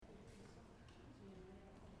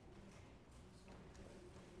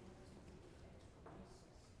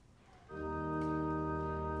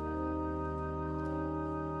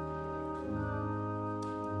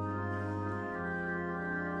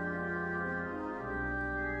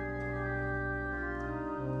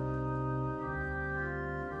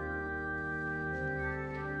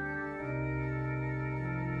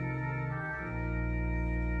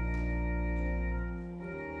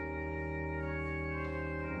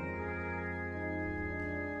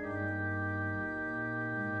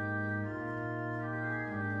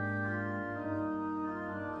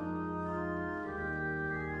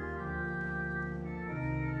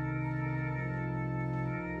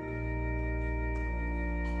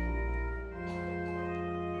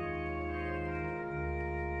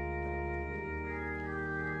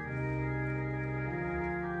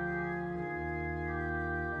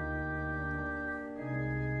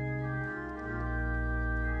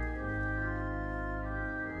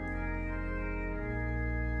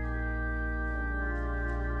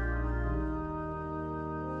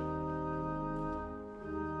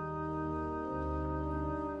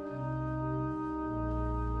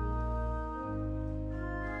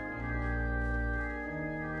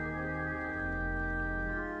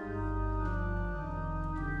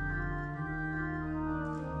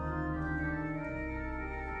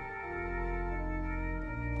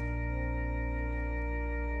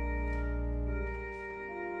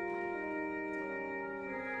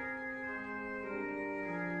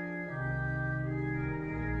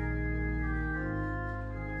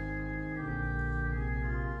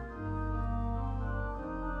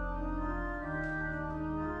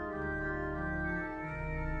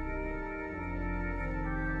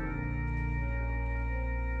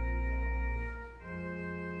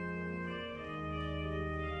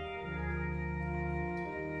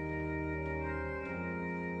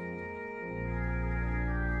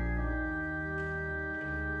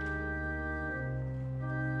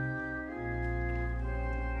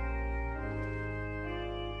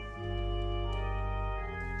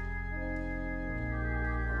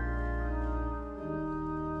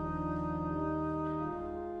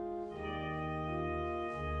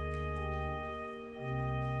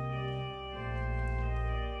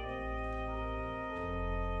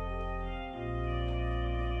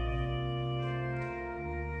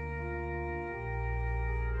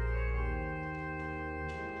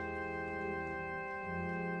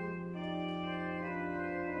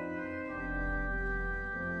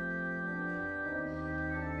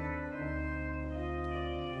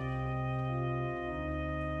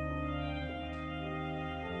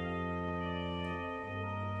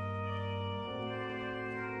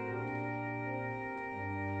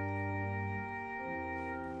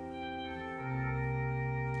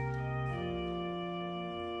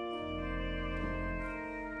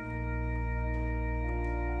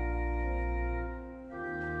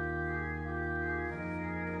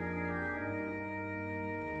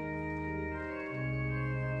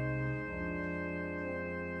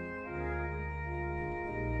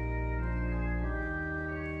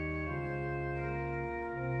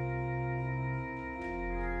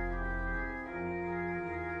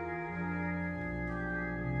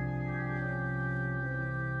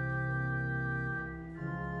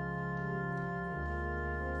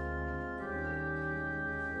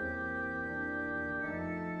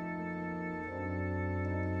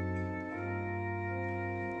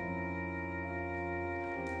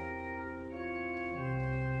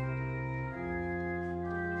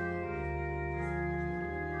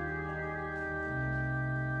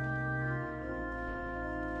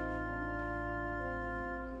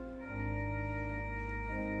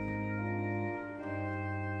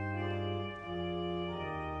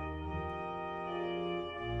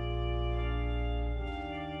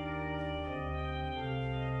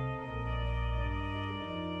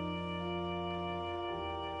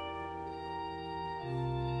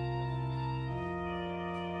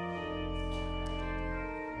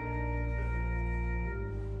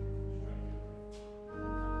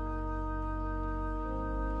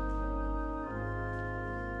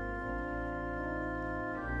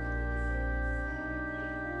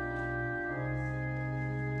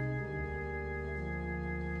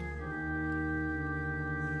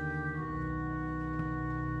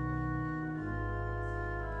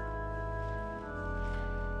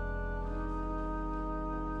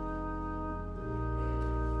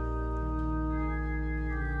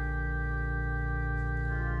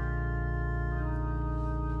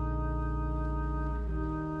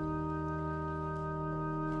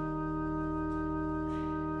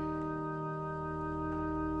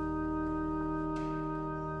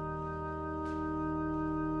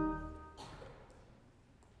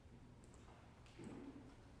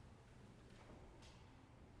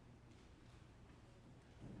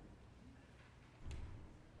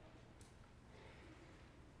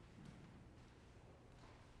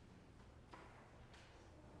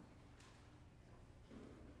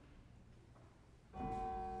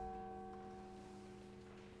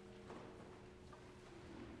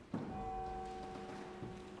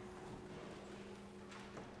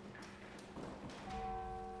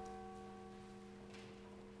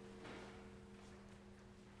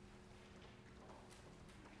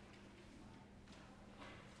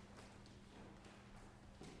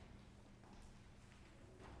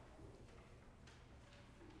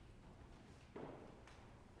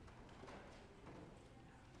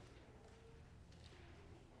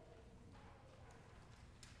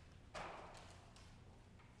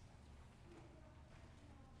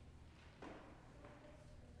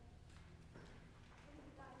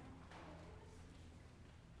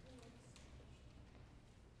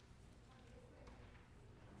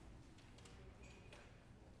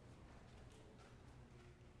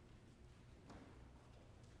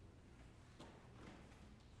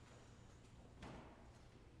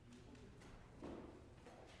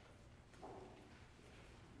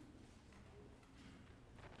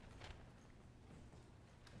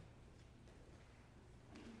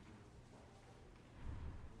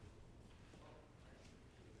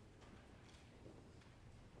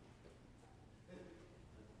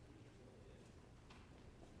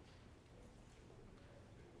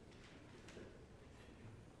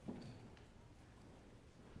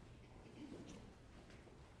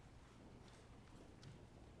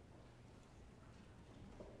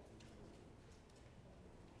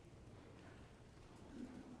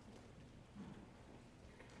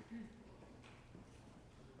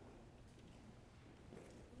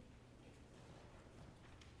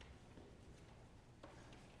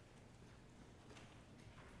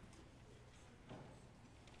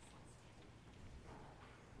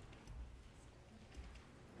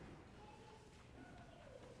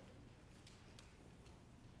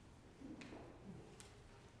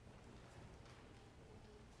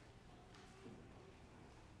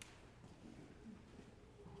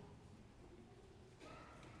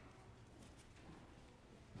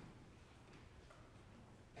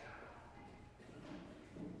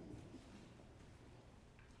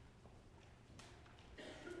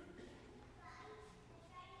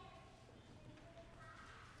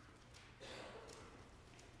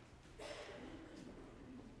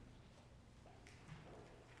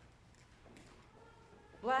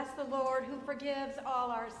Bless the Lord who forgives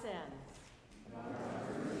all our sins.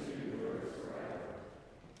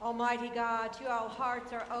 Almighty God, to you all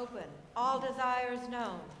hearts are open, all desires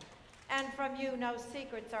known, and from you no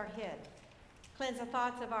secrets are hid. Cleanse the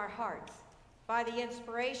thoughts of our hearts by the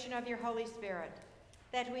inspiration of your Holy Spirit,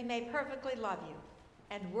 that we may perfectly love you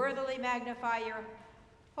and worthily magnify your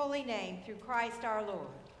holy name through Christ our Lord.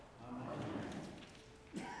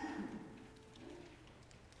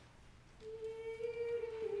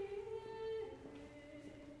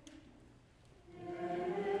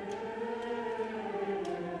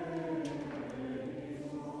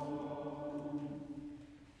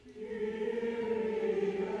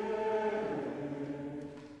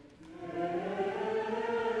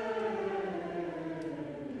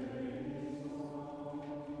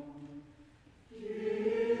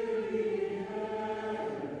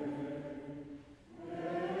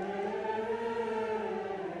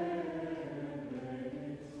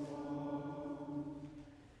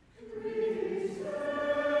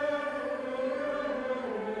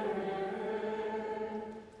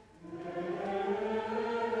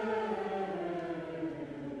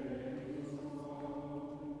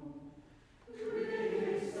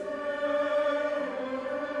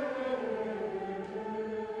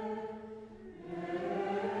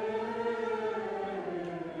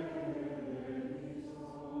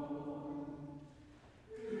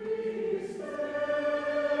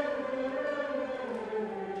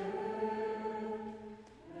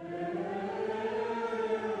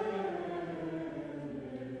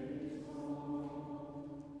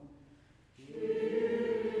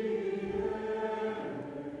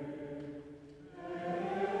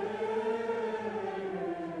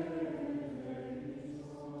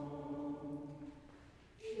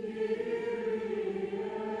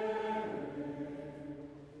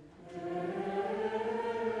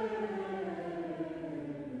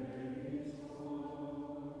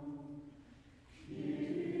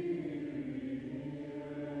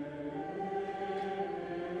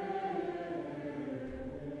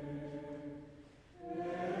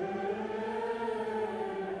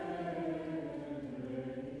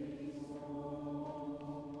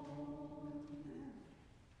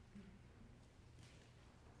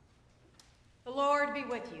 The Lord be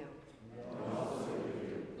with you. And also with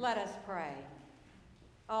you. Let us pray.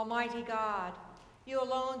 Almighty God, you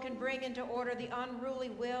alone can bring into order the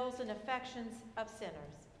unruly wills and affections of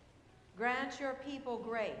sinners. Grant your people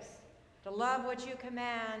grace to love what you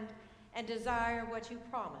command and desire what you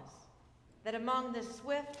promise, that among the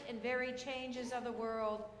swift and varied changes of the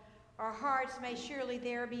world, our hearts may surely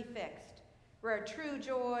there be fixed, where true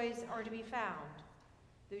joys are to be found.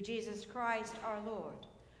 Through Jesus Christ our Lord,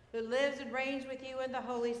 who lives and reigns with you in the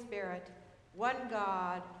Holy Spirit, one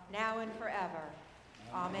God, now and forever.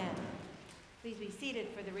 Amen. Please be seated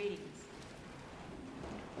for the readings.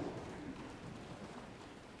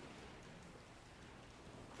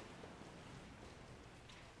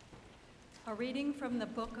 A reading from the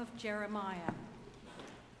book of Jeremiah.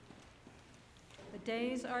 The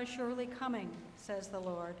days are surely coming, says the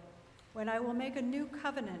Lord, when I will make a new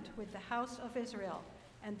covenant with the house of Israel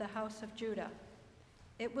and the house of Judah.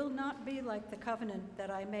 It will not be like the covenant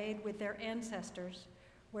that I made with their ancestors,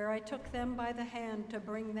 where I took them by the hand to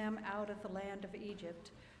bring them out of the land of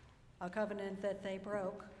Egypt, a covenant that they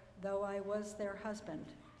broke, though I was their husband,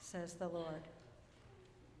 says the Lord.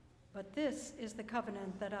 But this is the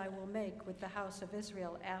covenant that I will make with the house of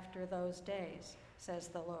Israel after those days, says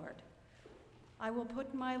the Lord. I will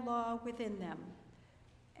put my law within them,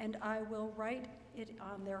 and I will write it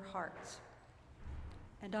on their hearts.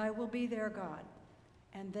 And I will be their God,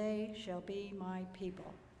 and they shall be my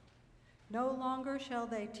people. No longer shall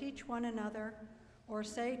they teach one another or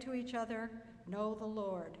say to each other, know the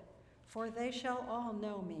Lord, for they shall all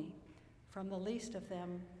know me, from the least of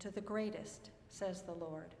them to the greatest, says the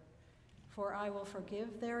Lord. For I will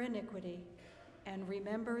forgive their iniquity and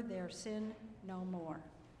remember their sin no more.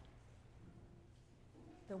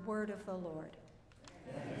 The word of the Lord.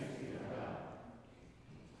 Thanks be to God.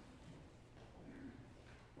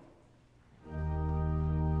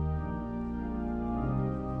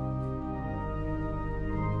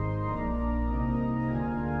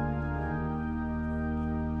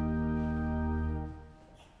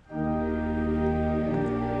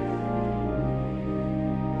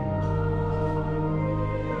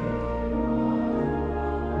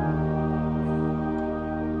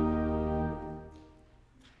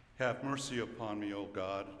 Have mercy upon me, O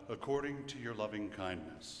God, according to your loving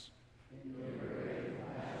kindness.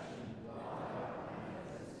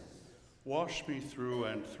 Wash me through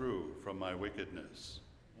and through from my wickedness,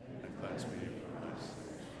 and cleanse me from my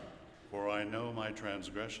sin. For I know my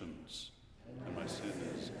transgressions, and my sin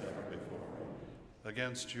is ever before me.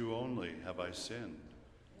 Against you only have I sinned,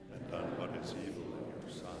 and done what is evil in your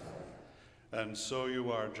sight. And so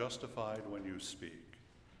you are justified when you speak,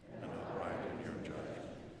 and upright in your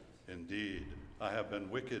judgment. Indeed, I have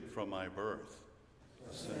been wicked from my birth,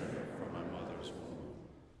 a sinner from my mother's womb.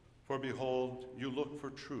 For behold, you look for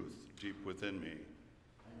truth deep within me,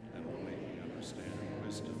 and will make me understand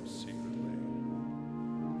wisdom secretly.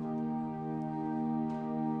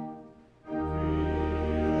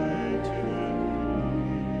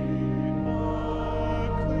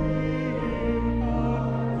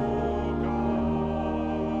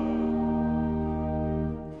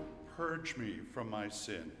 Purge me from my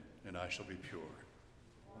sin, and I shall be pure.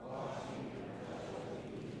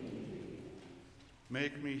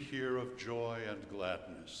 Make me hear of joy and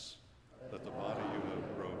gladness, that the body you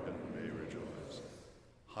have broken may rejoice.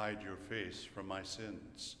 Hide your face from my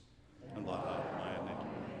sins, and blot out my iniquity.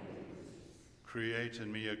 Create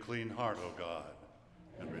in me a clean heart, O God,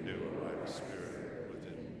 and renew a right spirit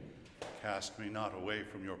within me. Cast me not away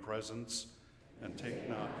from your presence, and take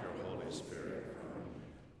not your Holy Spirit from me.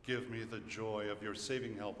 Give me the joy of your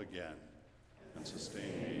saving help again, and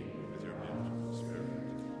sustain me with your beautiful spirit.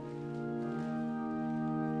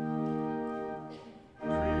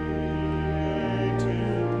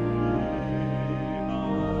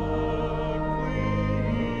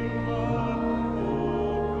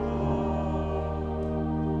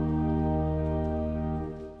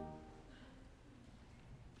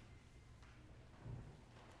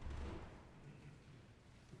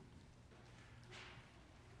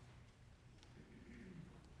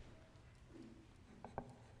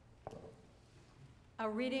 A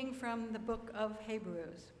reading from the book of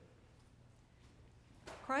Hebrews.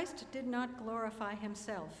 Christ did not glorify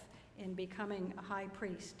himself in becoming a high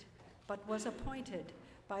priest, but was appointed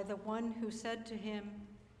by the one who said to him,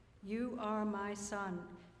 "You are my son,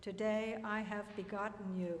 today I have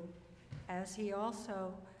begotten you," as he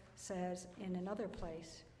also says in another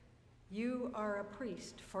place, "You are a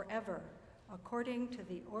priest forever, according to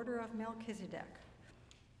the order of Melchizedek."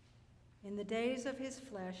 In the days of his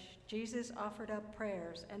flesh, Jesus offered up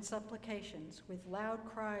prayers and supplications with loud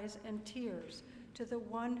cries and tears to the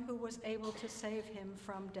one who was able to save him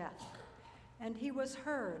from death. And he was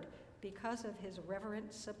heard because of his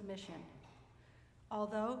reverent submission.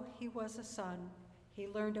 Although he was a son, he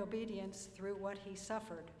learned obedience through what he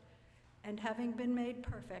suffered. And having been made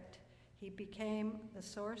perfect, he became the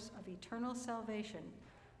source of eternal salvation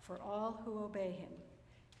for all who obey him,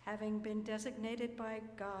 having been designated by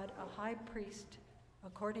God a high priest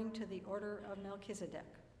according to the order of Melchizedek.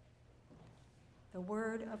 The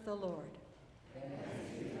word of the Lord. Thanks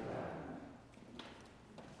be to God.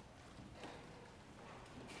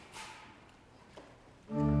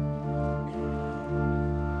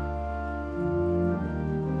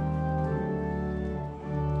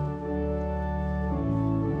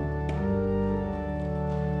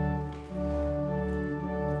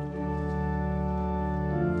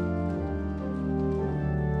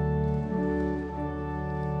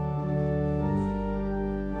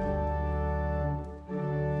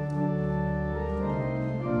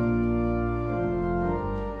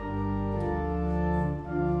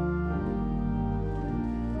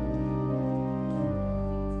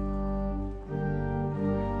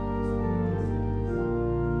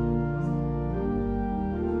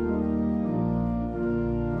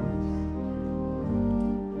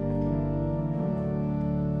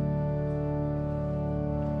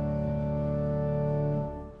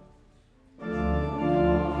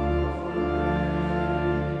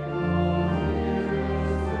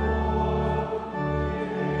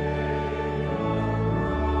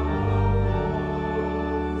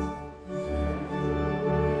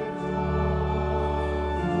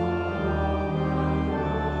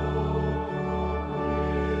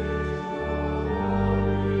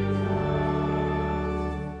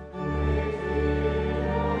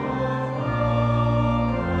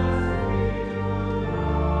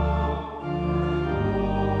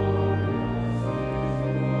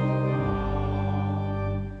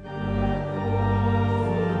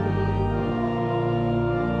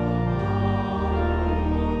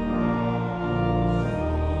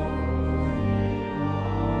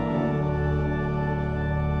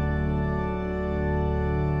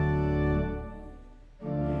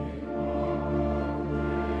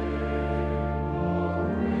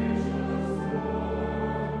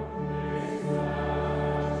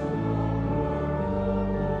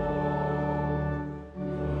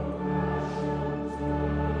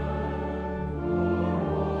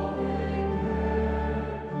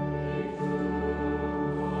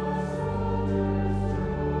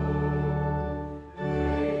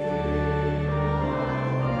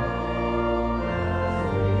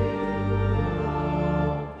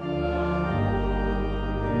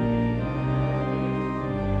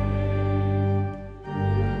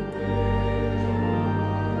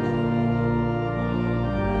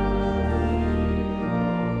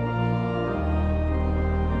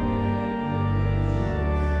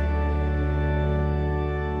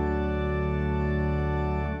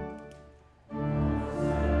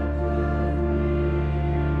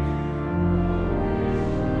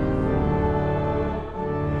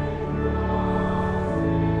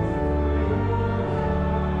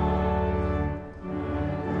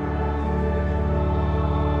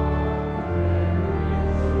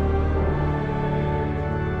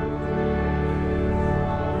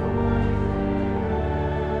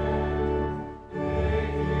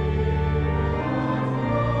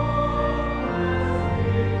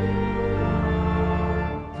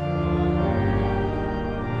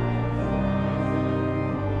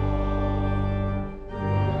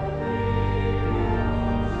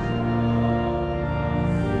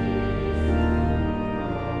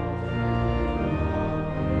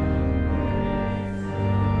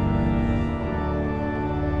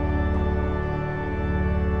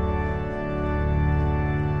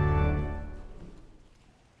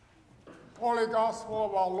 Holy Gospel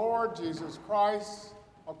of our Lord Jesus Christ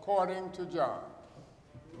according to John.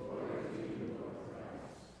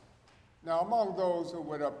 Now, among those who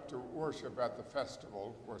went up to worship at the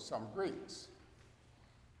festival were some Greeks.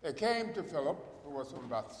 They came to Philip, who was from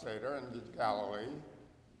Bethsaida in Galilee,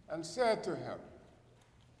 and said to him,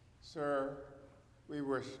 "Sir, we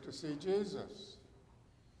wish to see Jesus."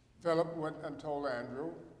 Philip went and told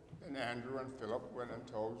Andrew, and Andrew and Philip went and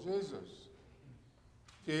told Jesus.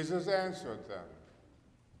 Jesus answered them,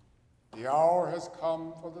 "The hour has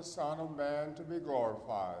come for the Son of Man to be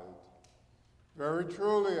glorified. Very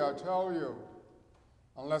truly, I tell you,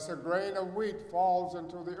 unless a grain of wheat falls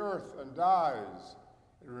into the earth and dies,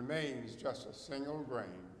 it remains just a single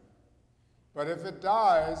grain. But if it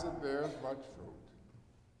dies, it bears much fruit.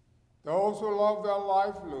 Those who love their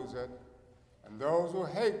life lose it, and those who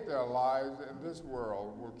hate their lives in this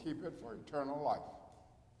world will keep it for eternal life.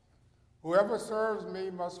 Whoever serves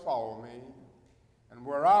me must follow me, and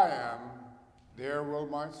where I am, there will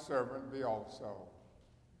my servant be also.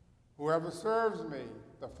 Whoever serves me,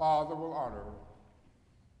 the Father will honor.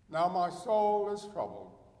 Now my soul is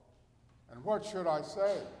troubled, and what should I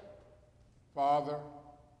say? Father,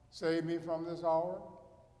 save me from this hour?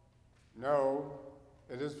 No,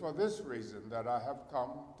 it is for this reason that I have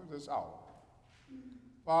come to this hour.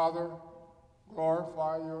 Father,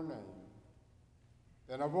 glorify your name."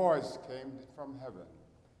 Then a voice came from heaven.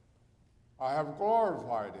 "I have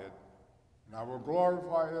glorified it, and I will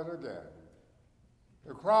glorify it again."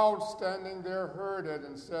 The crowd standing there heard it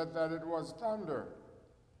and said that it was thunder.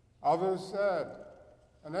 Others said,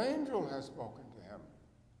 "An angel has spoken to him."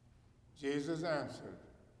 Jesus answered,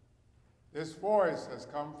 "This voice has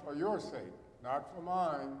come for your sake, not for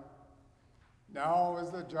mine. Now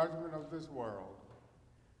is the judgment of this world.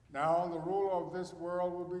 Now the ruler of this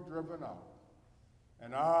world will be driven out.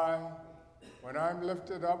 And I, when I'm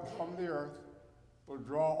lifted up from the earth, will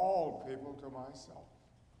draw all people to myself."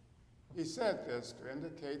 He said this to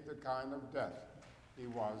indicate the kind of death he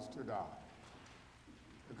was to die.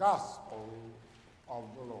 The Gospel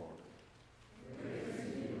of the Lord. Praise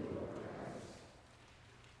to you, Lord Christ.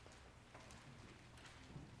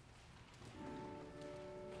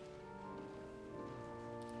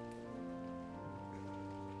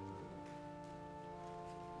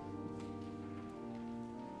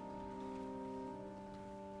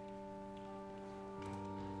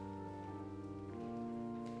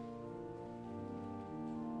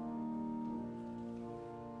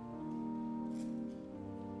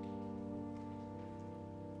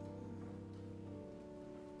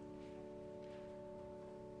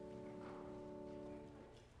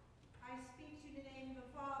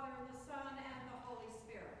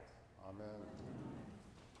 Amen.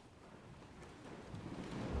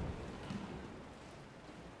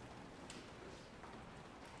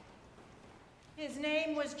 His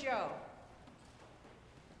name was Joe.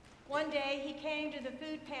 One day he came to the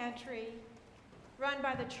food pantry run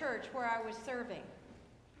by the church where I was serving.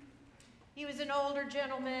 He was an older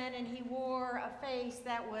gentleman and he wore a face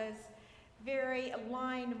that was very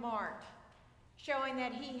line marked, showing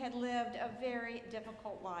that he had lived a very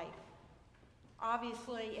difficult life.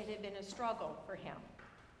 Obviously, it had been a struggle for him.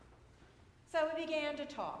 So we began to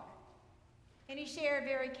talk, and he shared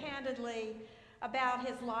very candidly about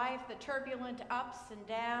his life, the turbulent ups and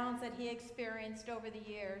downs that he experienced over the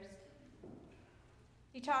years.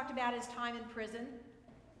 He talked about his time in prison.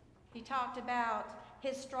 He talked about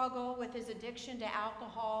his struggle with his addiction to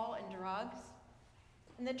alcohol and drugs,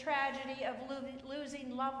 and the tragedy of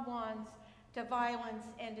losing loved ones to violence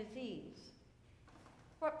and disease.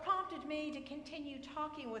 What prompted me to continue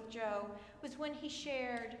talking with Joe was when he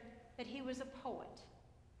shared that he was a poet.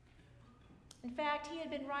 In fact, he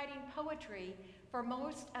had been writing poetry for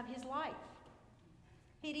most of his life.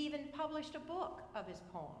 He'd even published a book of his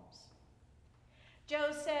poems.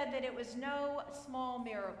 Joe said that it was no small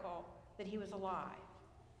miracle that he was alive.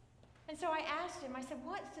 And so I asked him, I said,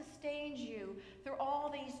 "What sustains you through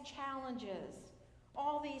all these challenges,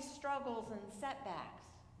 all these struggles and setbacks?"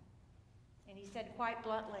 And he said quite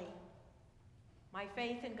bluntly, "My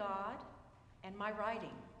faith in God and my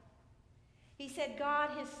writing." He said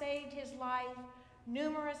God has saved his life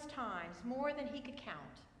numerous times, more than he could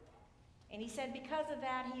count. And he said because of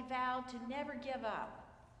that, he vowed to never give up,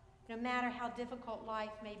 no matter how difficult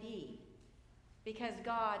life may be, because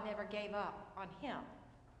God never gave up on him.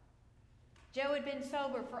 Joe had been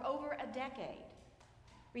sober for over a decade,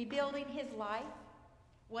 rebuilding his life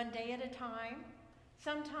one day at a time,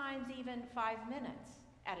 sometimes even 5 minutes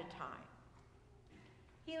at a time.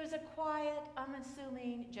 He was a quiet,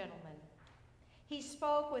 unassuming gentleman. He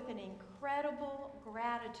spoke with an incredible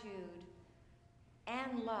gratitude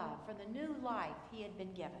and love for the new life he had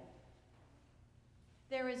been given.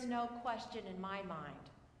 There is no question in my mind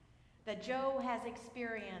that Joe has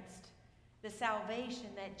experienced the salvation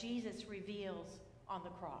that Jesus reveals on the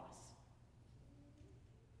cross.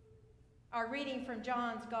 Our reading from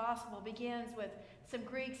John's Gospel begins with some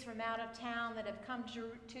Greeks from out of town that have come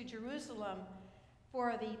to Jerusalem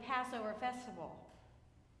for the Passover festival.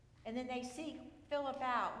 And then they seek Philip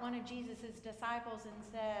out, one of Jesus' disciples, and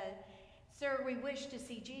said, "Sir, we wish to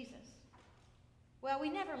see Jesus." Well, we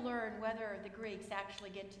never learn whether the Greeks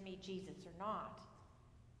actually get to meet Jesus or not.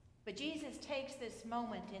 But Jesus takes this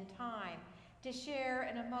moment in time to share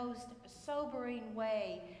in a most sobering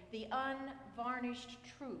way the unvarnished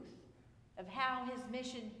truth of how his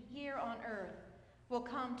mission here on earth will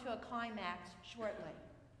come to a climax shortly.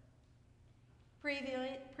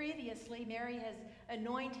 Previously, Mary has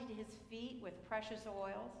anointed his feet with precious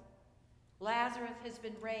oils. Lazarus has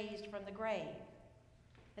been raised from the grave.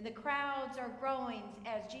 And the crowds are growing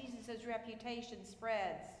as Jesus' reputation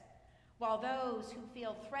spreads, while those who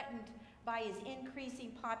feel threatened by his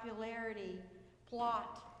increasing popularity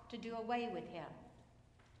plot to do away with him.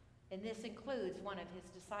 And this includes one of his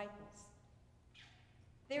disciples.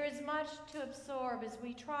 There is much to absorb as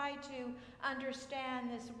we try to understand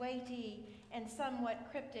this weighty and somewhat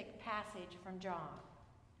cryptic passage from John.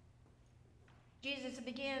 Jesus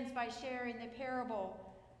begins by sharing the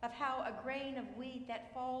parable of how a grain of wheat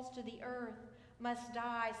that falls to the earth must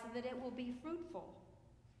die so that it will be fruitful.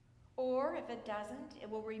 Or if it doesn't, it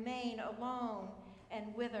will remain alone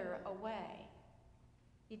and wither away.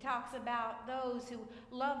 He talks about those who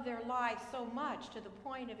love their life so much to the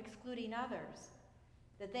point of excluding others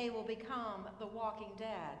that they will become the walking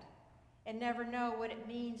dead and never know what it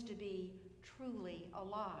means to be truly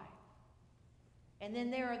alive. And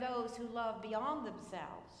then there are those who love beyond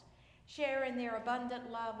themselves, sharing their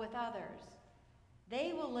abundant love with others.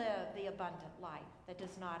 They will live the abundant life that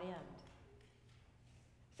does not end.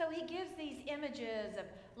 So he gives these images of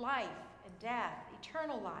life and death,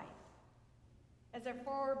 eternal life, as a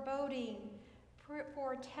foreboding,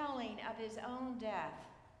 foretelling of his own death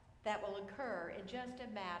that will occur in just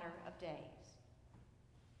a matter of days.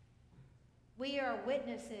 We are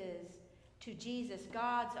witnesses to Jesus,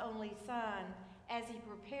 God's only Son, as he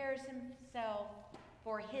prepares himself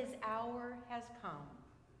for his hour has come.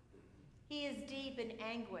 He is deep in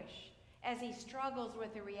anguish as he struggles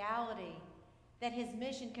with the reality that his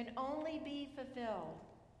mission can only be fulfilled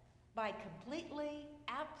by completely,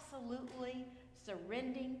 absolutely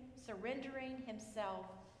surrendering himself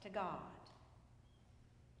to God.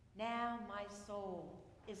 Now my soul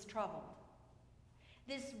is troubled.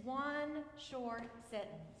 This one short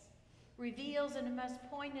sentence reveals in a most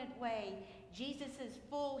poignant way Jesus'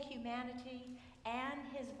 full humanity and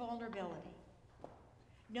his vulnerability,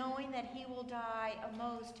 knowing that he will die a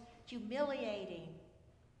most humiliating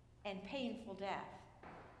and painful death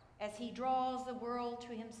as he draws the world to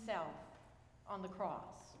himself on the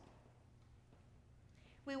cross.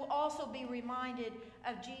 We will also be reminded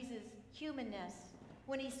of Jesus' humanness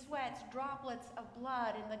when he sweats droplets of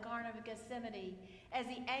blood in the Garden of Gethsemane as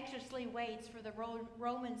he anxiously waits for the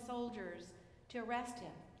Roman soldiers to arrest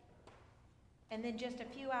him. And then just a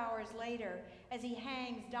few hours later, as he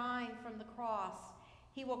hangs dying from the cross,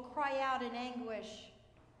 he will cry out in anguish,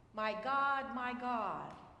 my God,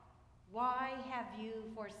 why have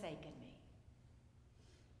you forsaken me?"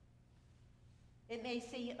 It may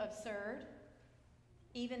seem absurd,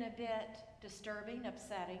 even a bit disturbing,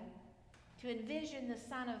 upsetting, to envision the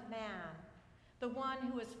Son of Man, the one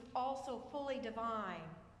who is also fully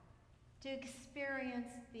divine, to experience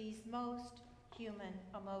these most human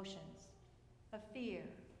emotions of fear,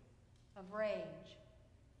 of rage,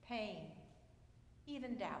 pain,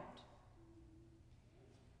 even doubt.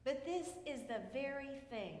 But this is the very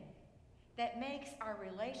thing that makes our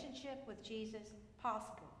relationship with Jesus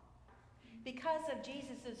possible. Because of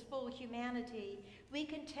Jesus' full humanity, we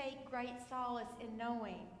can take great solace in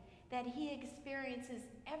knowing that he experiences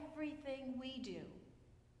everything we do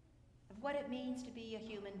of what it means to be a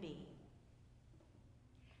human being.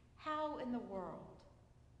 How in the world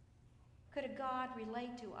could a God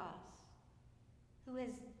relate to us who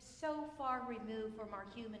is so far removed from our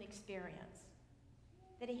human experience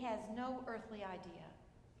that he has no earthly idea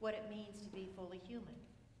what it means to be fully human?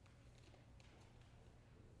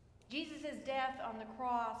 Jesus' death on the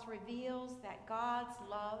cross reveals that God's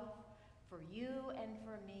love for you and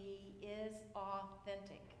for me is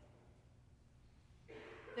authentic.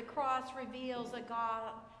 The cross reveals a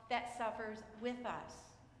God that suffers with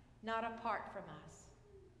us, not apart from us.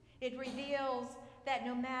 It reveals that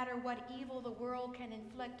no matter what evil the world can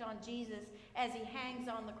inflict on Jesus as he hangs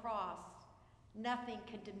on the cross, Nothing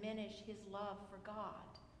can diminish his love for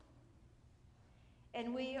God.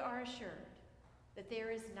 And we are assured that there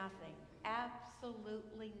is nothing,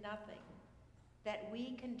 absolutely nothing, that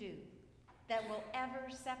we can do that will ever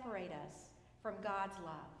separate us from God's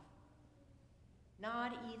love.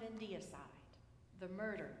 Not even deicide, the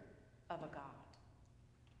murder of a God.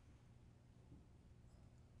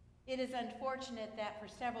 It is unfortunate that for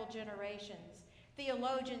several generations,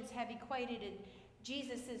 theologians have equated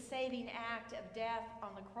Jesus' saving act of death on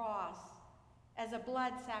the cross as a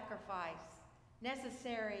blood sacrifice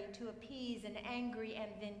necessary to appease an angry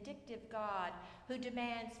and vindictive God who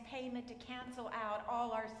demands payment to cancel out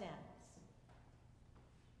all our sins.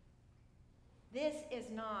 This is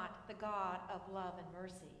not the God of love and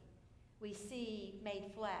mercy we see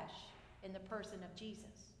made flesh in the person of Jesus.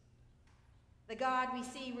 The God we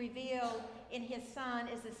see revealed in his Son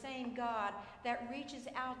is the same God that reaches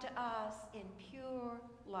out to us in pure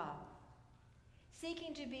love,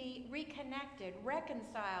 seeking to be reconnected,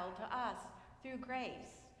 reconciled to us through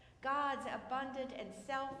grace, God's abundant and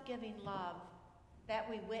self-giving love that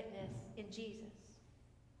we witness in Jesus.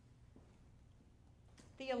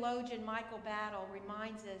 Theologian Michael Battle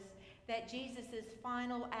reminds us that Jesus'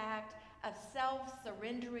 final act of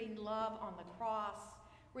self-surrendering love on the cross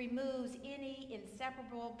removes any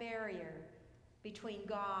inseparable barrier between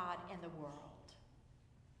God and the world.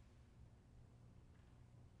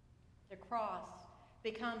 The cross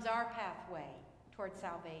becomes our pathway toward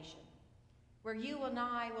salvation, where you and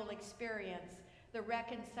I will experience the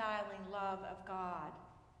reconciling love of God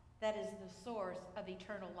that is the source of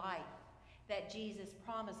eternal life that Jesus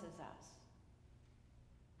promises us.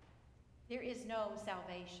 There is no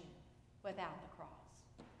salvation without the cross.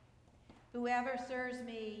 Whoever serves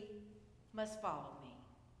me must follow me.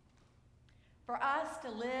 For us to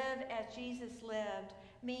live as Jesus lived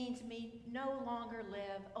means we no longer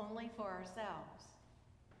live only for ourselves.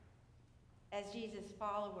 As Jesus'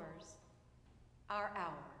 followers, our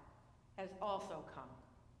hour has also come.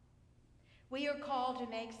 We are called to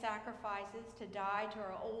make sacrifices, to die to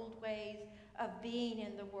our old ways of being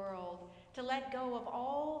in the world, to let go of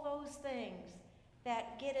all those things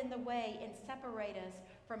that get in the way and separate us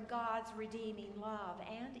from God's redeeming love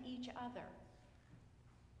and each other.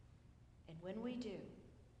 And when we do,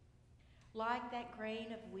 like that grain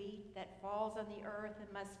of wheat that falls on the earth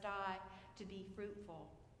and must die to be fruitful,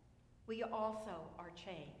 we also are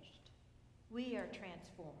changed. We are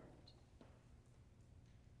transformed.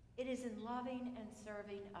 It is in loving and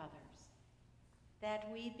serving others that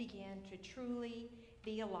we begin to truly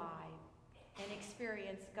be alive and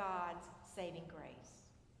experience God's saving grace.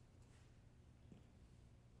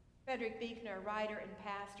 Frederick Buechner, writer and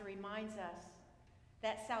pastor, reminds us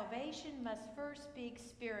that salvation must first be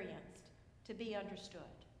experienced to be understood.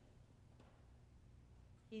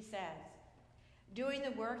 He says, doing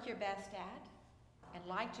the work you're best at and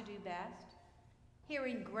like to do best,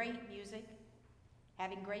 hearing great music,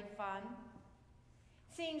 having great fun,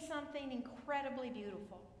 seeing something incredibly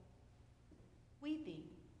beautiful, weeping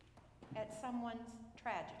at someone's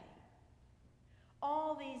tragedy.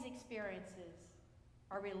 All these experiences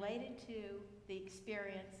are related to the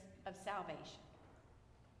experience of salvation,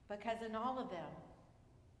 because in all of them,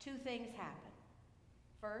 two things happen.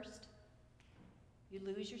 First, you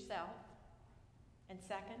lose yourself, and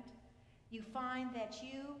second, you find that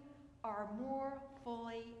you are more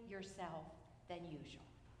fully yourself than usual.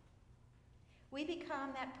 We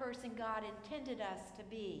become that person God intended us to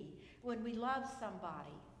be when we love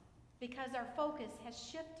somebody, because our focus has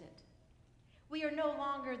shifted. We are no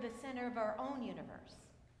longer the center of our own universe.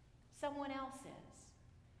 Someone else is.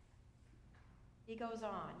 He goes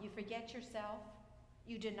on, you forget yourself,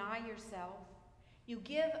 you deny yourself, you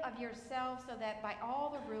give of yourself so that by all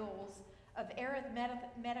the rules of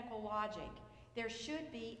arithmetical logic, there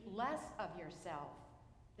should be less of yourself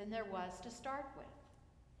than there was to start with.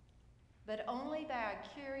 But only by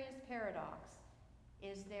a curious paradox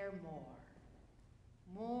is there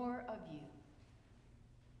more of you.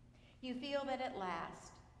 You feel that at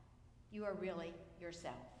last you are really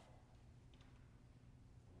yourself.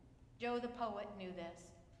 Joe the poet knew this.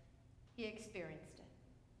 He experienced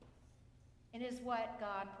it. It is what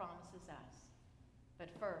God promises us. But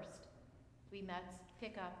first, we must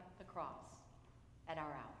pick up the cross at our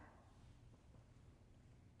hour.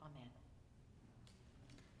 Amen.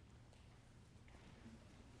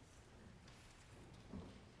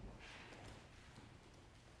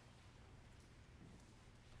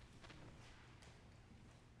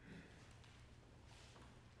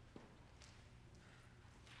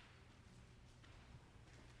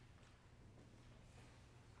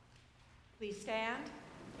 Please stand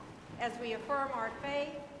as we affirm our faith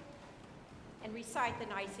and recite the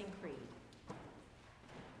Nicene Creed.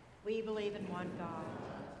 We believe in one God,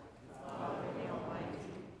 Father the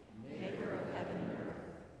Almighty, maker of heaven and earth,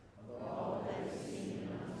 of all that is seen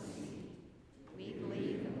and unseen. We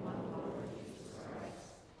believe in one Lord Jesus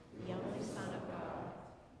Christ, the only Son of God,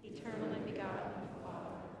 eternally begotten of the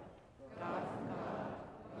Father, God from God,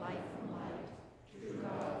 light from light, true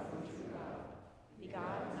God from true God,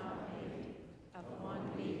 begotten, not made, of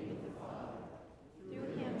one being with the Father.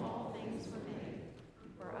 Through him all things were made.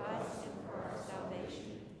 For us and for our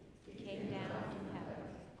salvation, he came down from heaven.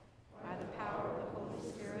 By the power of the Holy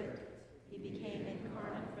Spirit, he became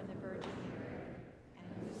incarnate from the Virgin Mary and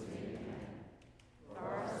was made man. For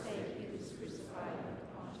our sake, he was crucified under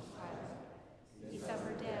Pontius Pilate. He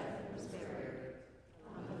suffered death and was buried.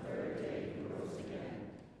 On the third day, he rose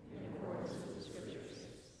again in accordance with the Scriptures.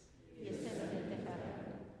 He ascended into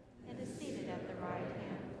heaven and is seated at the right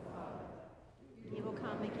hand of the Father. He will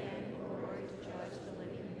come again in glory to judge the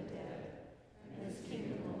living and the dead, and his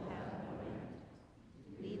kingdom will have no end.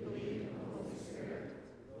 We believe in the Holy Spirit,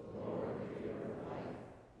 the Lord, the giver of life,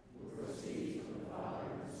 who proceeds from the Father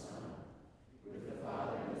and the Son. With the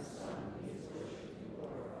Father and the Son, he is worshipped and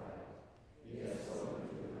glorified. He has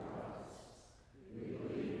spoken to the prophets. We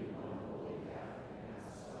believe in one holy Catholic and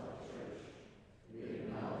apostolic Church. We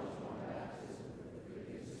acknowledge one baptism for the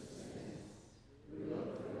forgiveness of sins. We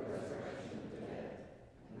look for the resurrection of the dead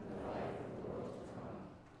and the life of the world to come.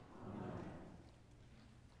 Amen.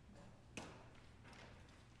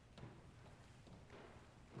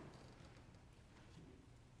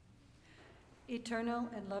 Eternal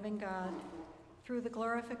and loving God, through the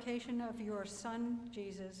glorification of your Son,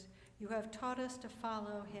 Jesus, you have taught us to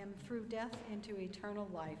follow him through death into eternal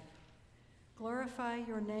life. Glorify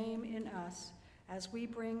your name in us as we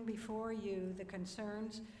bring before you the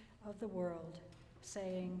concerns of the world,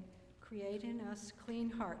 saying, "Create in us clean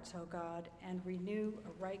hearts, O God, and renew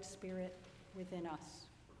a right spirit within us."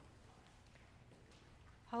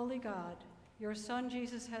 Holy God, your Son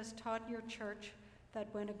Jesus has taught your church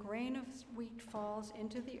that when a grain of wheat falls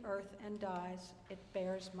into the earth and dies, it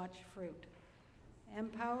bears much fruit.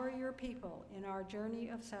 Empower your people in our journey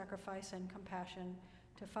of sacrifice and compassion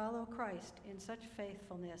to follow Christ in such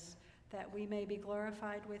faithfulness that we may be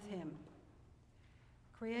glorified with him.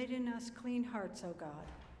 Create in us clean hearts, O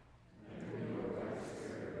God.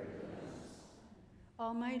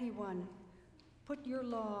 Almighty One, put your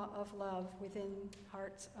law of love within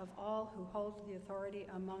hearts of all who hold the authority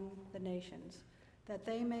among the nations, that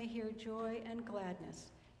they may hear joy and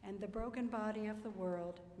gladness, and the broken body of the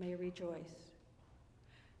world may rejoice.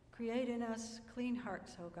 Create in us clean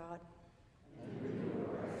hearts, O God. And renew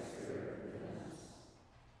a right spirit within us.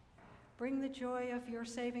 Bring the joy of your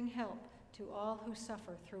saving help to all who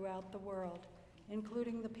suffer throughout the world,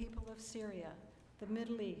 including the people of Syria, the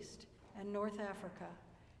Middle East, and North Africa,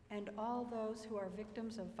 and all those who are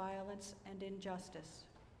victims of violence and injustice.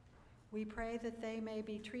 We pray that they may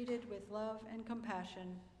be treated with love and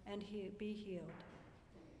compassion and be healed.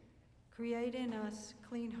 Create in us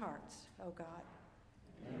clean hearts, O God.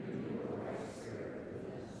 And renew a right spirit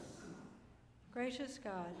within us. Gracious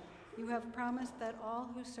God, you have promised that all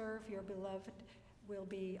who serve your beloved will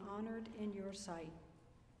be honored in your sight.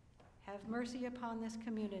 Have mercy upon this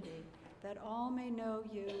community, that all may know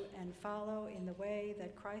you and follow in the way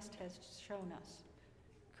that Christ has shown us.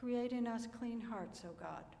 Create in us clean hearts, O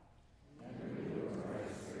God. And renew a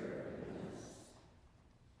right spirit within us.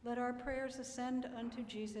 Let our prayers ascend unto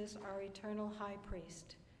Jesus, our eternal high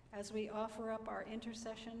priest, as we offer up our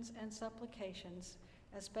intercessions and supplications,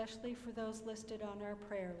 especially for those listed on our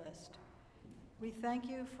prayer list. We thank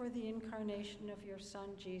you for the incarnation of your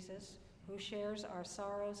Son, Jesus, who shares our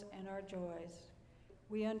sorrows and our joys.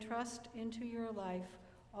 We entrust into your life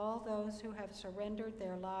all those who have surrendered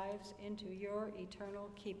their lives into your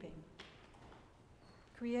eternal keeping.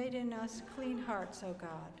 Create in us clean hearts, O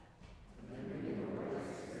God. And renew a right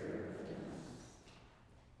spirit within us.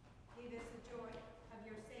 Give us the joy of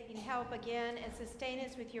your saving help again, and sustain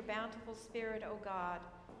us with your bountiful Spirit, O God,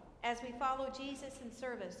 as we follow Jesus in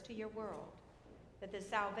service to your world, that the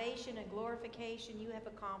salvation and glorification you have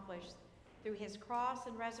accomplished through his cross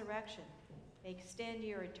and resurrection may extend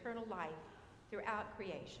your eternal life throughout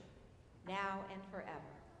creation, now and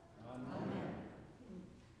forever. Amen.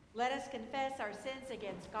 Let us confess our sins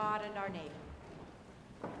against God and our neighbor.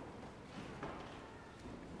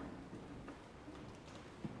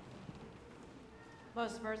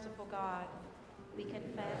 Most merciful God, we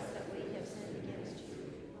confess that we have sinned against you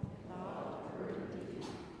in thought, word, and deed,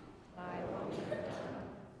 by what we have done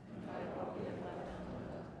and by what we have left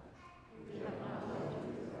undone. We have not loved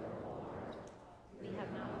you with our whole heart. We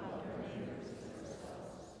have not loved our neighbors as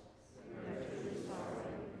ourselves. We are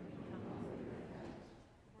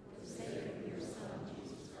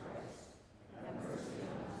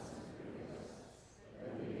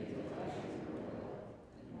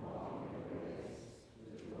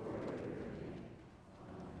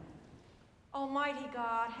Almighty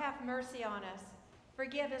God, have mercy on us.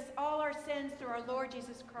 Forgive us all our sins through our Lord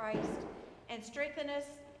Jesus Christ, and strengthen us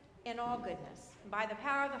in all goodness. And by the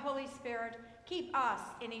power of the Holy Spirit, keep us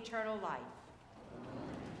in eternal life.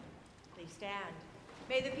 Please stand.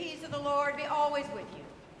 May the peace of the Lord be always with you.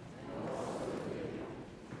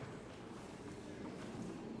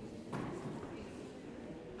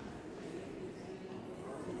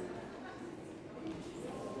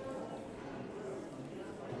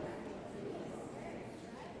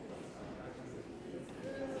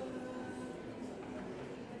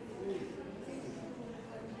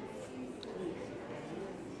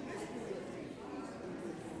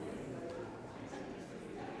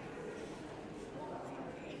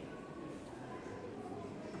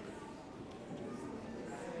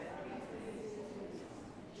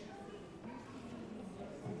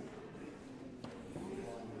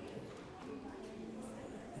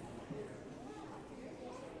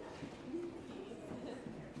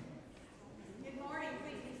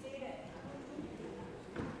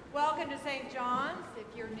 Welcome to St. John's. If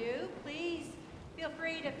you're new, please feel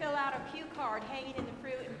free to fill out a pew card hanging in the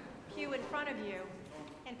pew in front of you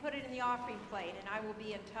and put it in the offering plate, and I will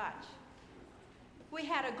be in touch. We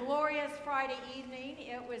had a glorious Friday evening.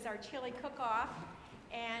 It was our chili cook-off,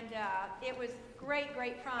 and it was great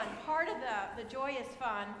fun. Part of the joyous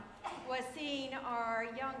fun was seeing our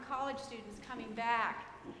young college students coming back.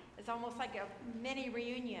 It's almost like a mini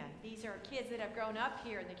reunion. These are kids that have grown up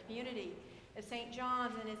here in the community of St.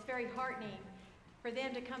 John's, and it's very heartening for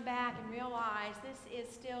them to come back and realize this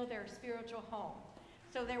is still their spiritual home.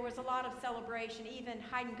 So there was a lot of celebration, even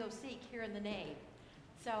hide and go seek here in the nave.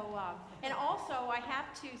 So, and also I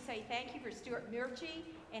have to say thank you for Stuart Murchie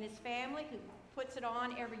and his family who puts it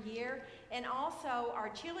on every year. And also our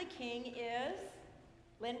Chili King is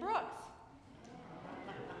Lynn Brooks.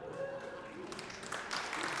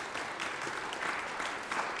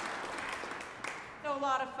 So a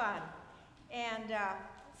lot of fun. And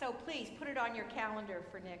so please put it on your calendar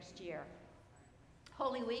for next year.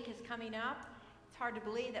 Holy Week is coming up. It's hard to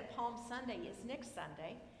believe that Palm Sunday is next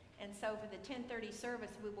Sunday. And so for the 10:30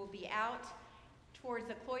 service, we will be out towards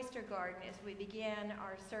the cloister garden as we begin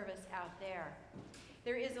our service out there.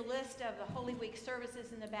 There is a list of the Holy Week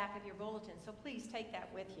services in the back of your bulletin, so please take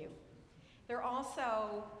that with you. There are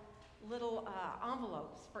also little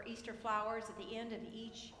envelopes for Easter flowers at the end of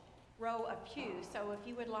each row of pews. So if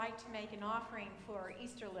you would like to make an offering for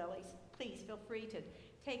Easter lilies, please feel free to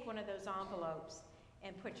take one of those envelopes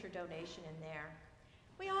and put your donation in there.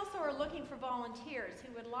 We also are looking for volunteers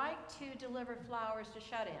who would like to deliver flowers to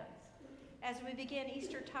shut-ins. As we begin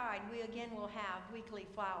Eastertide, we again will have weekly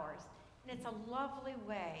flowers. And it's a lovely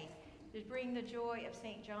way to bring the joy of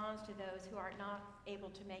St. John's to those who are not able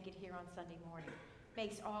to make it here on Sunday morning.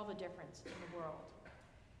 Makes all the difference in the world.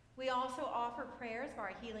 We also offer prayers by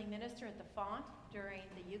our healing minister at the font during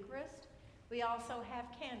the Eucharist. We also have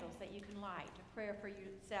candles that you can light to pray for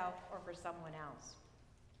yourself or for someone else.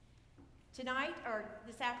 Tonight, or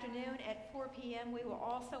this afternoon at 4 p.m., we will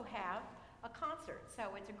also have a concert, so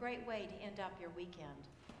it's a great way to end up your weekend.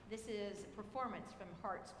 This is a performance from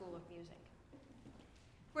Hart School of Music.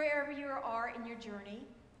 Wherever you are in your journey,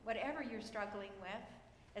 whatever you're struggling with,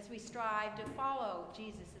 as we strive to follow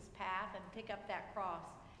Jesus' path and pick up that cross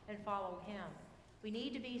and follow him, we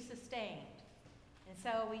need to be sustained. And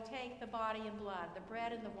so we take the body and blood, the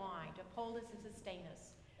bread and the wine, to uphold us and sustain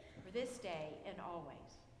us for this day and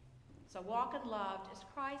always. So walk in love as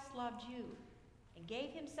Christ loved you and gave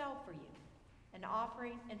himself for you, an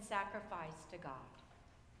offering and sacrifice to God.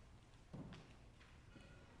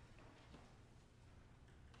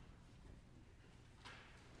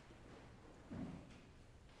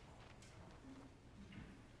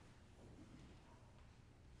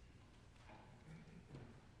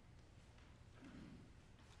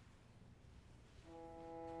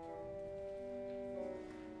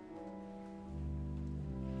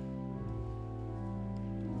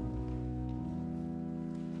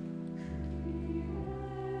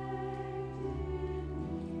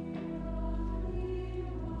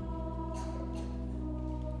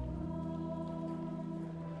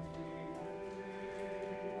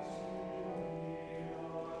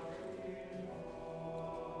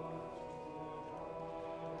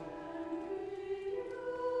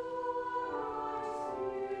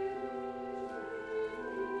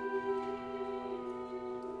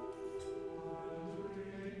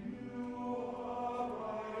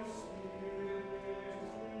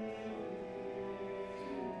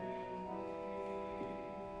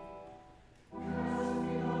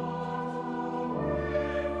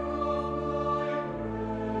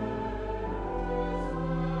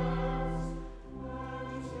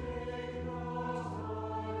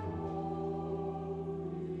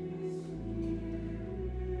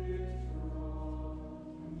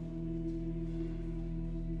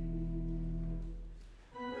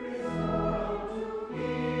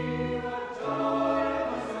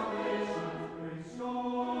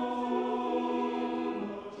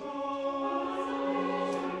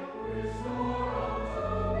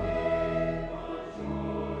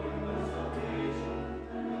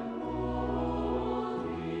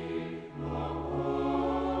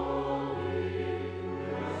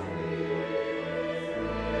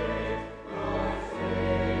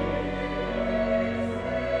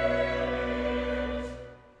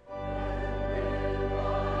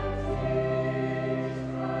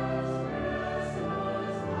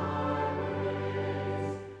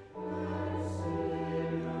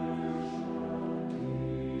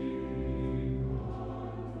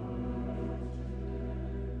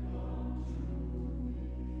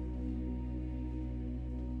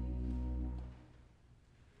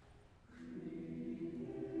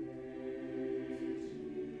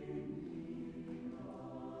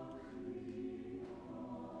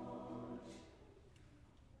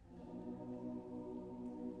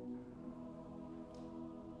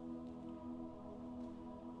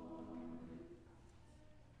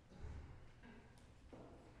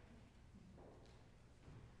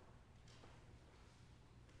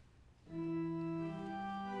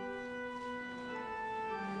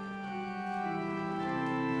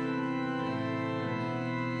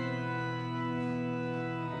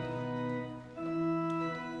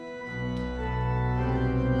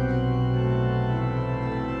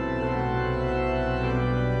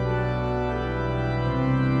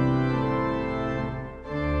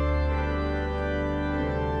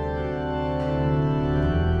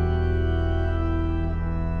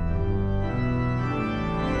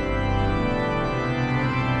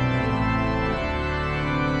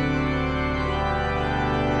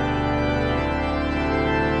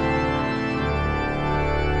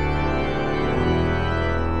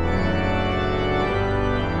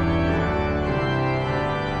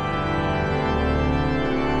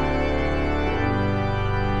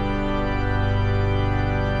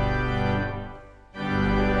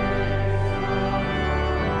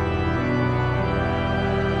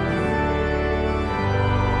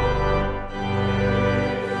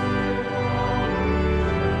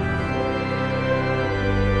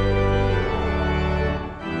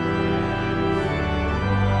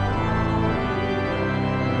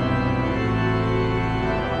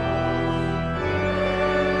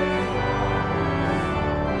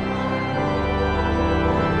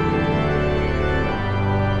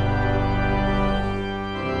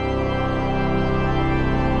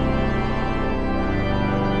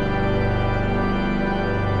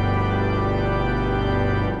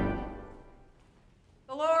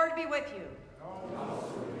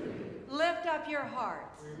 up your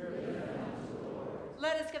hearts.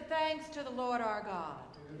 Let us give thanks to the Lord our God.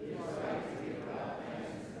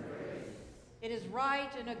 It is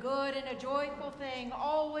right and a good and a joyful thing,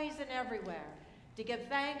 always and everywhere, to give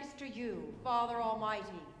thanks to you, Father Almighty,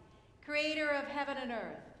 creator of heaven and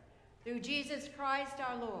earth, through Jesus Christ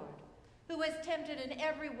our Lord, who was tempted in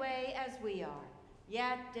every way as we are,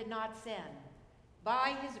 yet did not sin.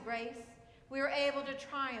 By his grace, we are able to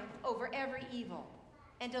triumph over every evil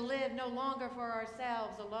and to live no longer for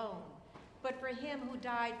ourselves alone, but for him who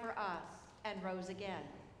died for us and rose again.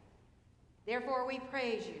 Therefore we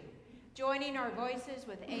praise you, joining our voices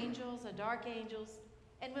with angels and archangels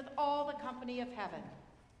and with all the company of heaven,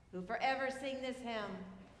 who forever sing this hymn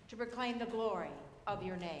to proclaim the glory of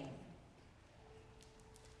your name.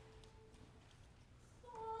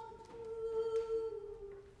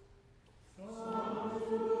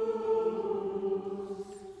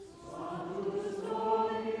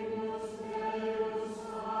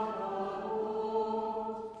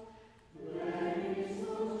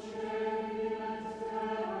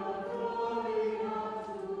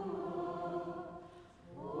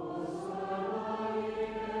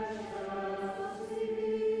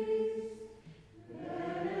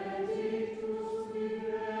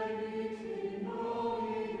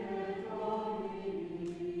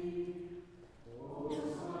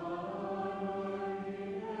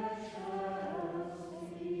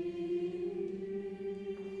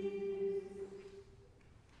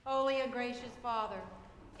 Holy and gracious Father,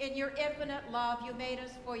 in your infinite love you made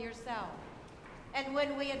us for yourself. And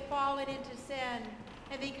when we had fallen into sin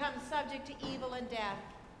and become subject to evil and death,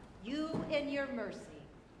 you in your mercy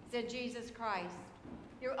sent Jesus Christ,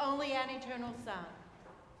 your only and eternal Son,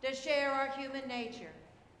 to share our human nature,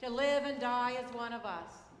 to live and die as one of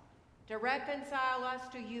us, to reconcile us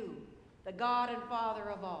to you, the God and Father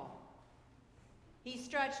of all. He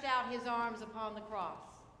stretched out his arms upon the cross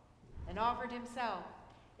and offered himself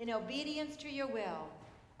in obedience to your will,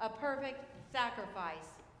 a perfect sacrifice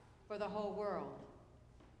for the whole world.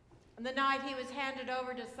 On the night he was handed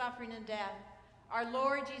over to suffering and death, our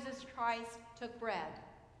Lord Jesus Christ took bread,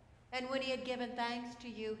 and when he had given thanks to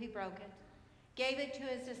you, he broke it, gave it to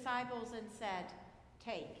his disciples and said,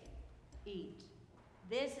 "Take, eat.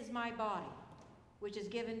 This is my body, which is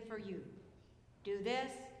given for you. Do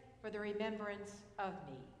this for the remembrance of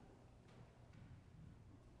me."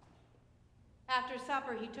 After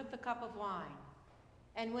supper, he took the cup of wine,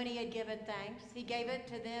 and when he had given thanks, he gave it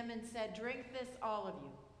to them and said, "Drink this, all of you.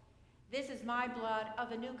 This is my blood of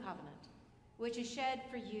the new covenant, which is shed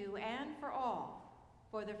for you and for all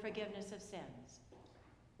for the forgiveness of sins.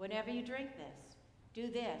 Whenever you drink this, do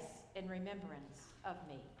this in remembrance of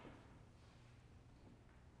me."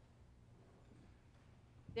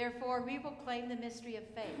 Therefore, we will claim the mystery of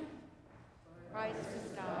faith. Christ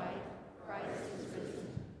has died, Christ is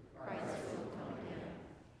risen, Christ will come again.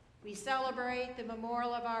 We celebrate the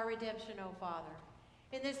memorial of our redemption, O Father,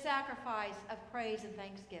 in this sacrifice of praise and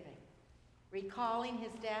thanksgiving. Recalling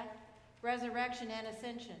his death, resurrection, and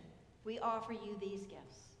ascension, we offer you these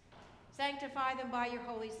gifts. Sanctify them by your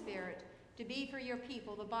Holy Spirit to be for your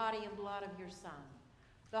people the body and blood of your Son,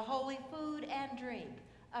 the holy food and drink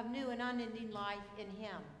of new and unending life in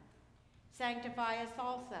him. Sanctify us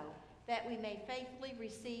also, that we may faithfully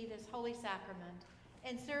receive this holy sacrament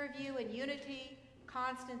and serve you in unity,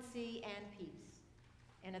 constancy, and peace.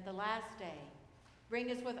 And at the last day, bring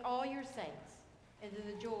us with all your saints into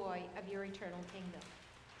the joy of your eternal kingdom.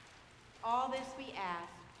 All this we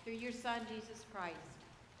ask through your Son, Jesus Christ,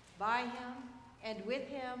 by him and with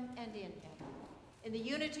him and in him. In the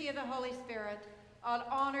unity of the Holy Spirit, all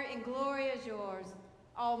honor and glory is yours,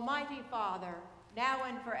 Almighty Father, now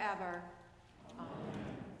and forever. Amen.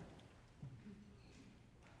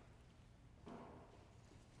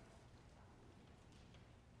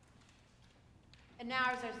 And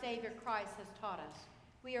now, as our Savior Christ has taught us,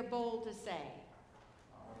 we are bold to say,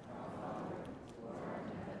 "Our Father, who art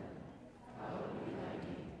in heaven, hallowed be thy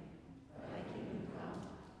name. Thy kingdom come,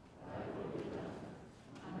 thy will be done,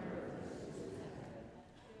 on earth as it is in heaven.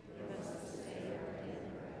 Give us this day our daily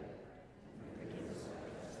bread, and forgive us our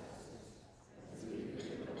trespasses, as we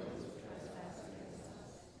forgive those who trespass against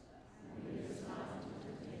us. And lead us not into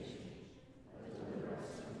temptation, but deliver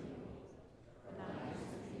us from evil. For thine is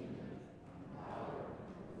the kingdom, and power,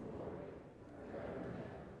 and glory, forever and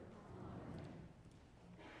ever. Amen."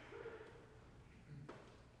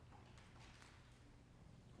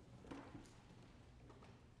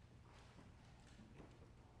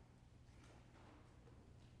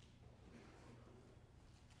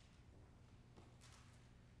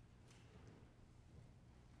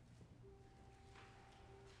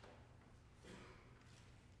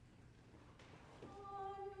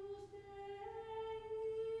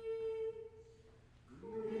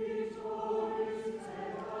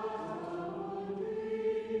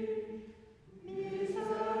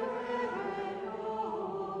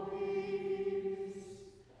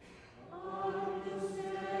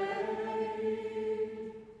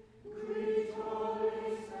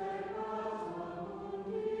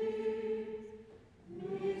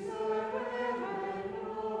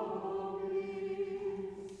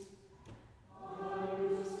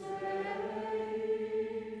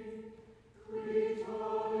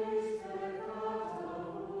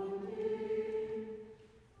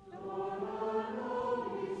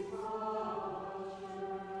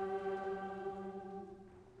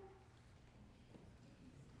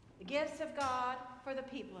 gifts of God for the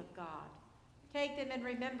people of God. Take them in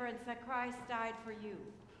remembrance that Christ died for you,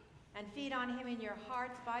 and feed on him in your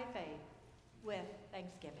hearts by faith with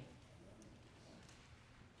thanksgiving.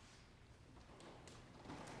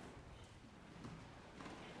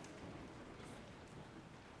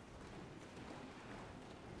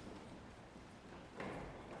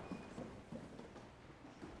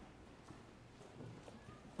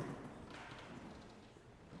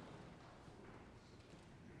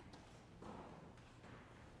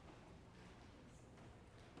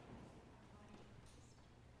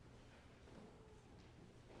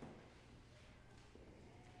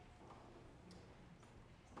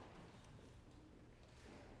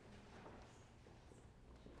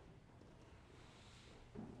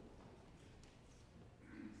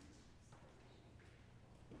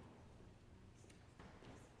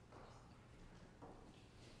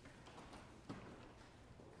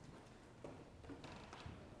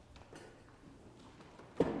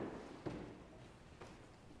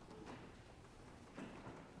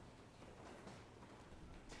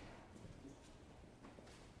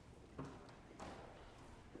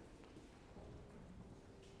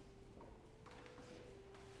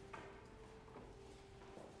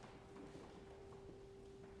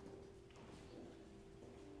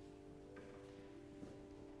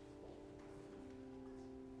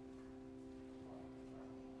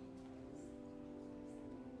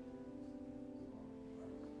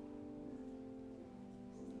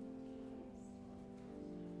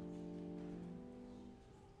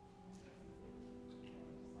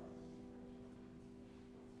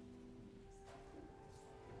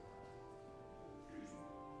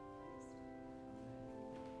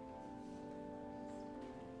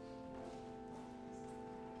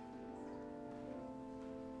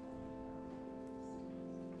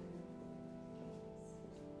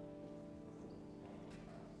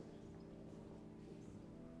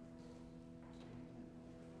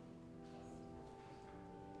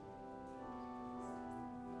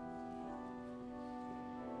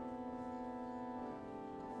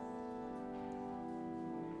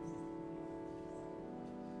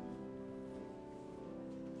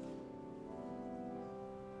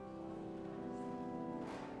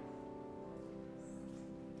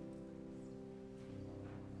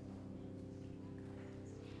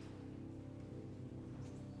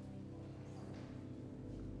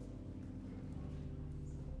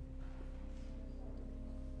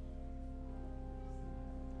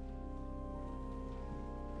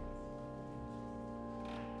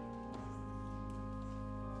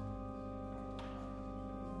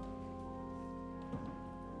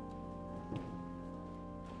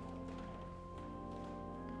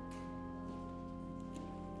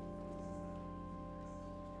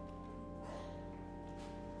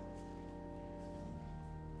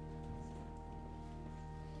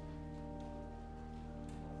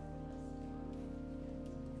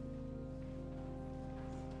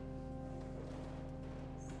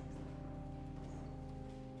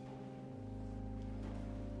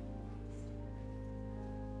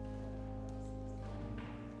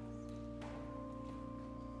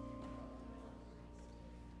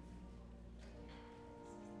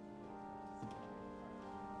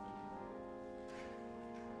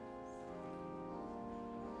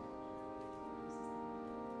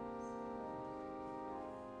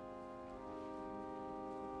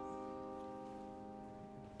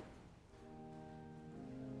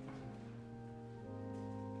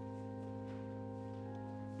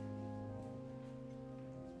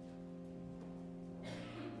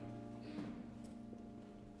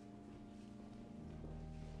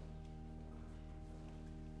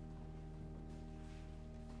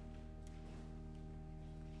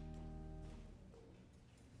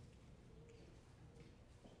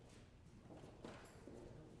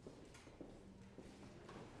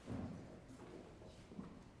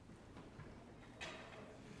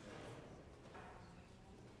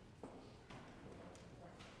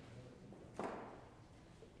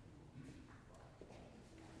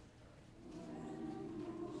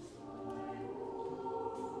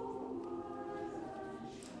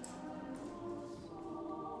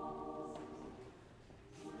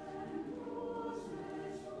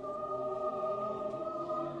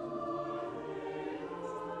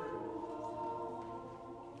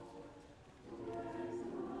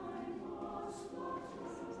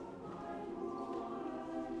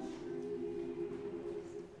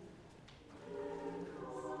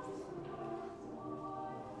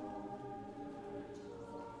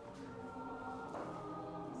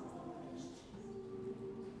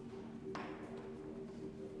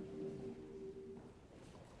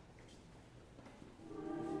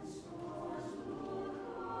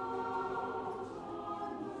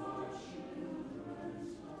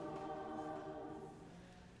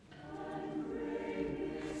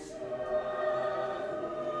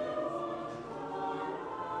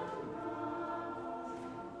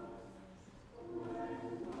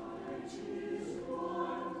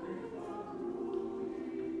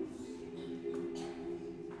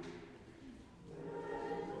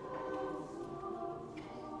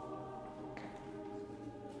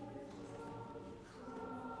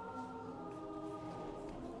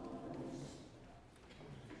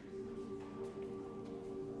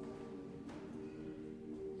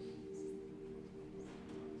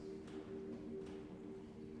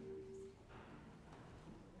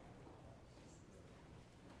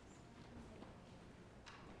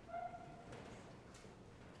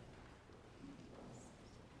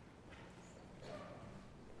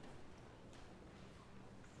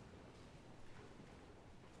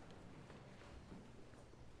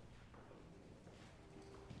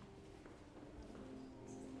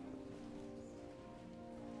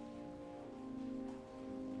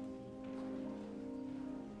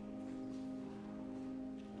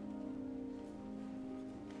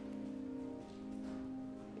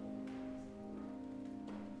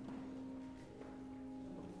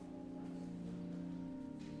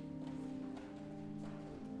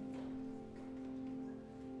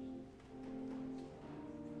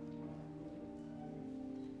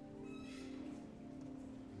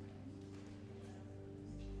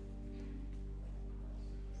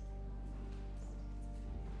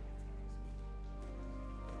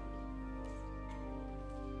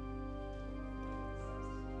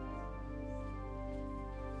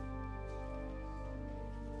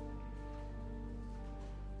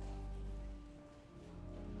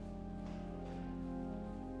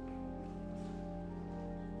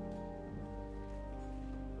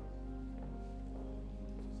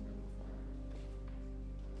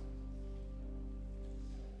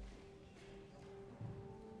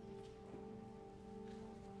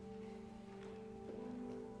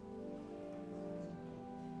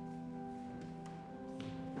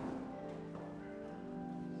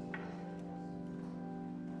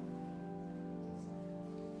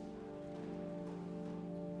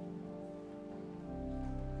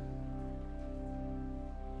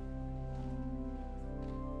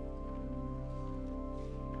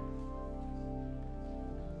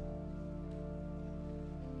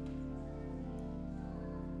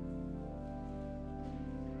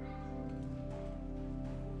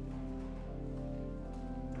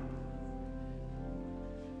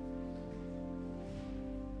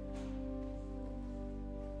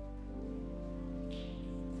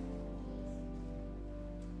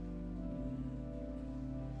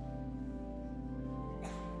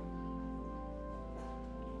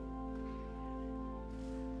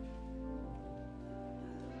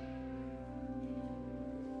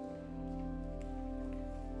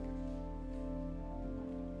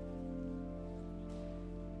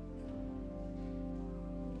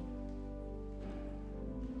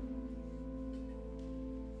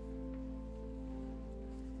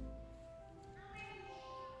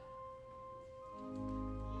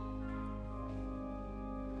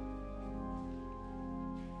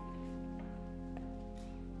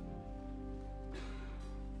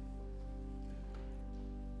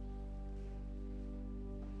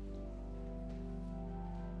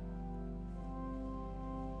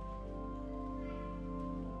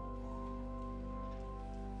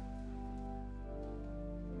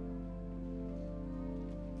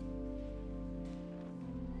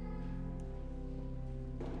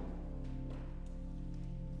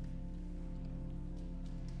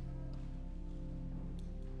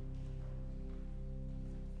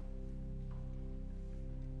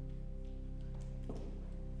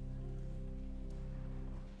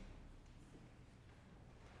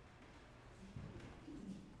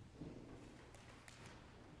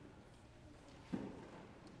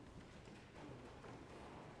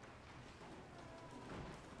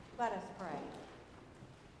 Let us pray.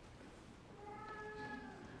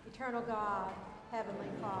 Eternal God, Heavenly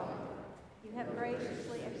Father, you have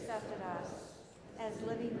graciously accepted us as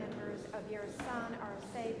living members of your Son, our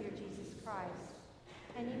Savior, Jesus Christ,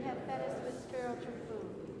 and you have fed us with spiritual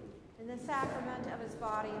food in the sacrament of his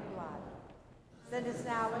body and blood. Send us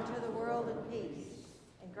now into the world in peace,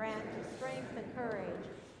 and grant us strength and courage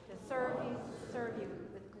to serve you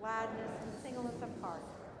with gladness and singleness of heart.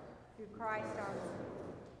 Through Christ our Lord.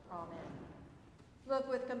 Amen. Look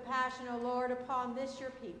with compassion, O Lord, upon this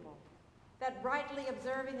your people, that rightly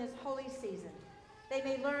observing this holy season, they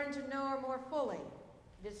may learn to know more fully,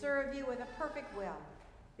 to serve you with a perfect will,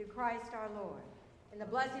 through Christ our Lord. And the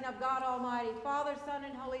blessing of God Almighty, Father, Son,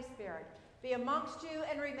 and Holy Spirit, be amongst you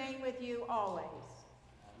and remain with you always.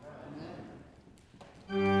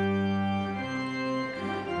 Amen.